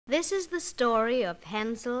This is the story of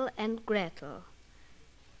Hansel and Gretel.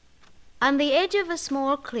 On the edge of a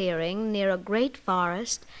small clearing near a great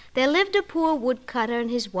forest, there lived a poor woodcutter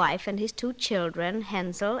and his wife and his 2 children,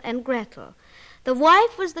 Hansel and Gretel. The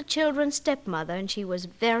wife was the children's stepmother, and she was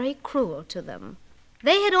very cruel to them.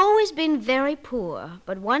 They had always been very poor,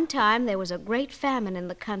 but one time there was a great famine in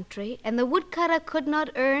the country, and the woodcutter could not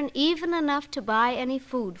earn even enough to buy any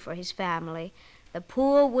food for his family. The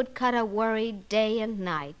poor woodcutter worried day and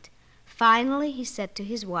night. Finally, he said to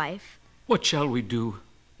his wife, "What shall we do?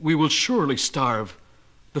 We will surely starve.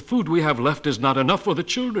 The food we have left is not enough for the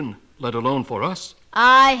children, let alone for us."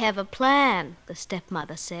 "I have a plan," the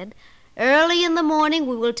stepmother said. "Early in the morning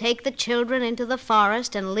we will take the children into the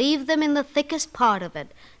forest and leave them in the thickest part of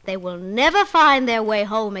it. They will never find their way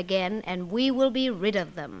home again, and we will be rid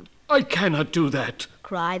of them." "I cannot do that,"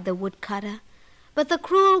 cried the woodcutter. But the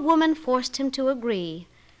cruel woman forced him to agree.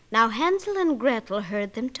 Now Hansel and Gretel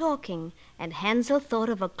heard them talking, and Hansel thought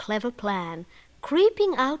of a clever plan.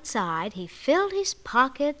 Creeping outside, he filled his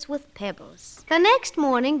pockets with pebbles. The next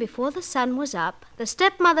morning, before the sun was up, the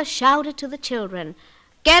stepmother shouted to the children,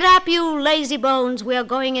 "Get up, you lazy bones! We are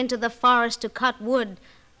going into the forest to cut wood.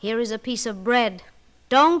 Here is a piece of bread.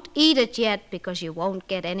 Don't eat it yet, because you won't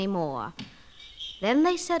get any more." Then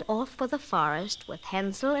they set off for the forest, with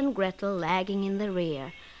Hansel and Gretel lagging in the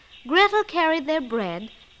rear. Gretel carried their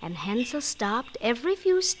bread, and Hansel stopped every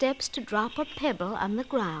few steps to drop a pebble on the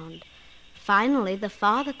ground. Finally, the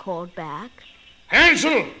father called back,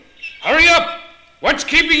 "Hansel, hurry up! What's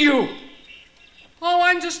keeping you?" "Oh,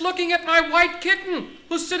 I'm just looking at my white kitten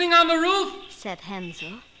who's sitting on the roof," said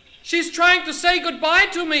Hansel. "She's trying to say goodbye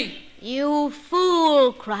to me." "You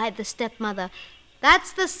fool!" cried the stepmother.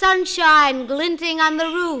 "That's the sunshine glinting on the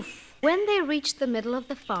roof." When they reached the middle of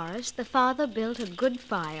the forest, the father built a good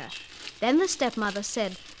fire. Then the stepmother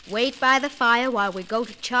said, "Wait by the fire while we go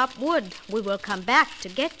to chop wood. We will come back to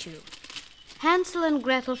get you." Hansel and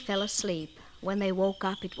Gretel fell asleep. When they woke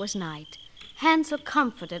up, it was night. Hansel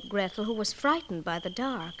comforted Gretel, who was frightened by the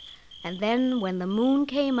dark. And then, when the moon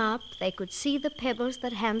came up, they could see the pebbles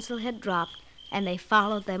that Hansel had dropped, and they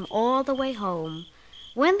followed them all the way home.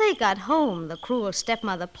 When they got home, the cruel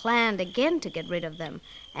stepmother planned again to get rid of them,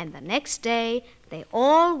 and the next day they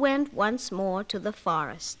all went once more to the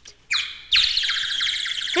forest.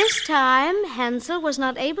 This time, Hansel was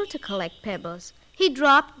not able to collect pebbles. He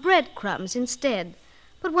dropped breadcrumbs instead.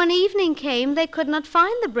 But when evening came, they could not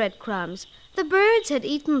find the breadcrumbs. The birds had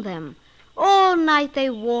eaten them. All night they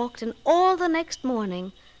walked, and all the next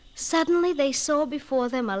morning. Suddenly they saw before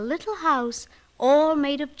them a little house, all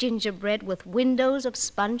made of gingerbread with windows of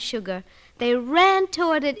spun sugar. They ran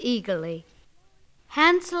toward it eagerly.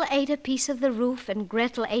 Hansel ate a piece of the roof, and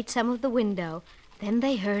Gretel ate some of the window. Then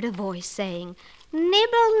they heard a voice saying,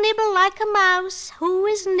 "Nibble, nibble like a mouse. Who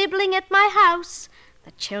is nibbling at my house?"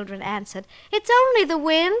 The children answered, "It's only the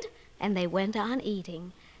wind," and they went on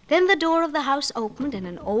eating. Then the door of the house opened, and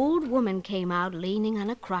an old woman came out leaning on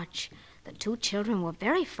a crutch. The 2 children were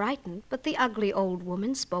very frightened, but the ugly old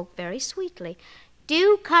woman spoke very sweetly.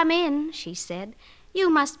 "Do come in," she said. "You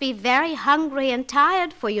must be very hungry and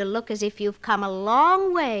tired, for you look as if you've come a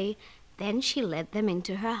long way." Then she led them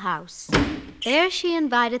into her house. There she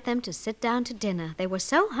invited them to sit down to dinner. They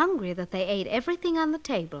were so hungry that they ate everything on the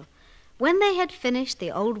table. When they had finished,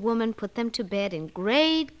 the old woman put them to bed in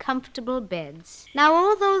great, comfortable beds. Now,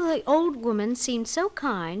 although the old woman seemed so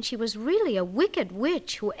kind, she was really a wicked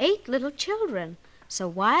witch who ate little children. So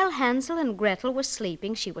while Hansel and Gretel were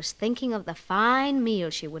sleeping, she was thinking of the fine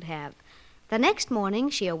meal she would have. The next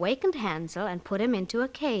morning, she awakened Hansel and put him into a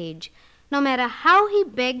cage. No matter how he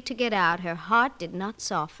begged to get out, her heart did not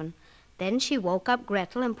soften. Then she woke up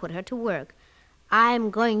Gretel and put her to work.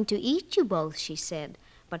 "I'm going to eat you both," she said.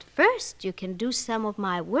 "But first you can do some of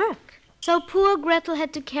my work." So poor Gretel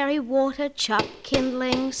had to carry water, chop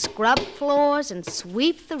kindling, scrub floors, and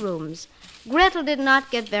sweep the rooms. Gretel did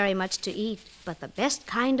not get very much to eat, but the best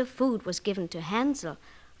kind of food was given to Hansel,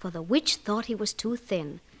 for the witch thought he was too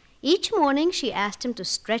thin. Each morning she asked him to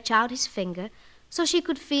stretch out his finger so she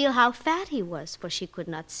could feel how fat he was, for she could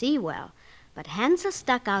not see well. But Hansel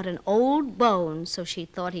stuck out an old bone, so she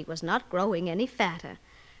thought he was not growing any fatter.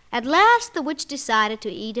 At last the witch decided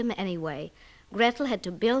to eat him anyway. Gretel had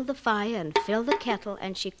to build the fire and fill the kettle,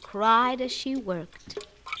 and she cried as she worked.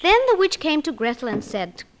 Then the witch came to Gretel and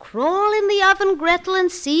said, "Crawl in the oven, Gretel,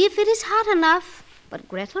 and see if it is hot enough." But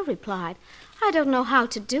Gretel replied, "I don't know how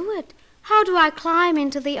to do it. How do I climb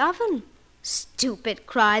into the oven?" "Stupid,"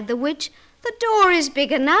 cried the witch. "The door is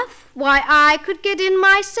big enough. Why, I could get in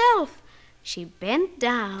myself." She bent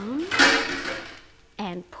down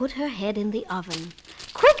and put her head in the oven.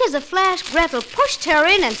 Quick as a flash, Gretel pushed her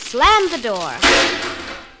in and slammed the door.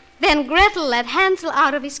 Then Gretel let Hansel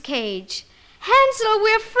out of his cage. "Hansel,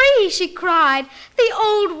 we're free," she cried. "The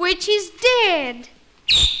old witch is dead."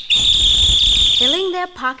 Filling their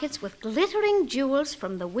pockets with glittering jewels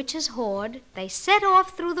from the witch's hoard, they set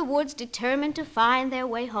off through the woods determined to find their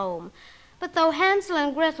way home. But though Hansel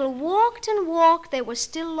and Gretel walked and walked, they were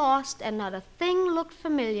still lost, and not a thing looked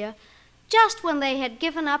familiar. Just when they had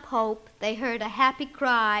given up hope, they heard a happy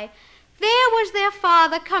cry. There was their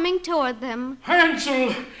father coming toward them.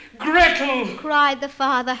 Hansel! Gretel! Cried the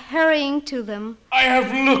father, hurrying to them. I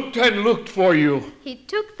have looked and looked for you. He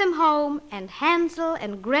took them home, and Hansel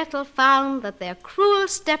and Gretel found that their cruel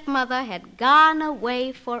stepmother had gone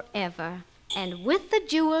away forever. And with the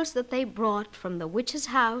jewels that they brought from the witch's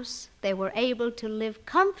house, they were able to live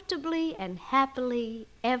comfortably and happily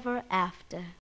ever after.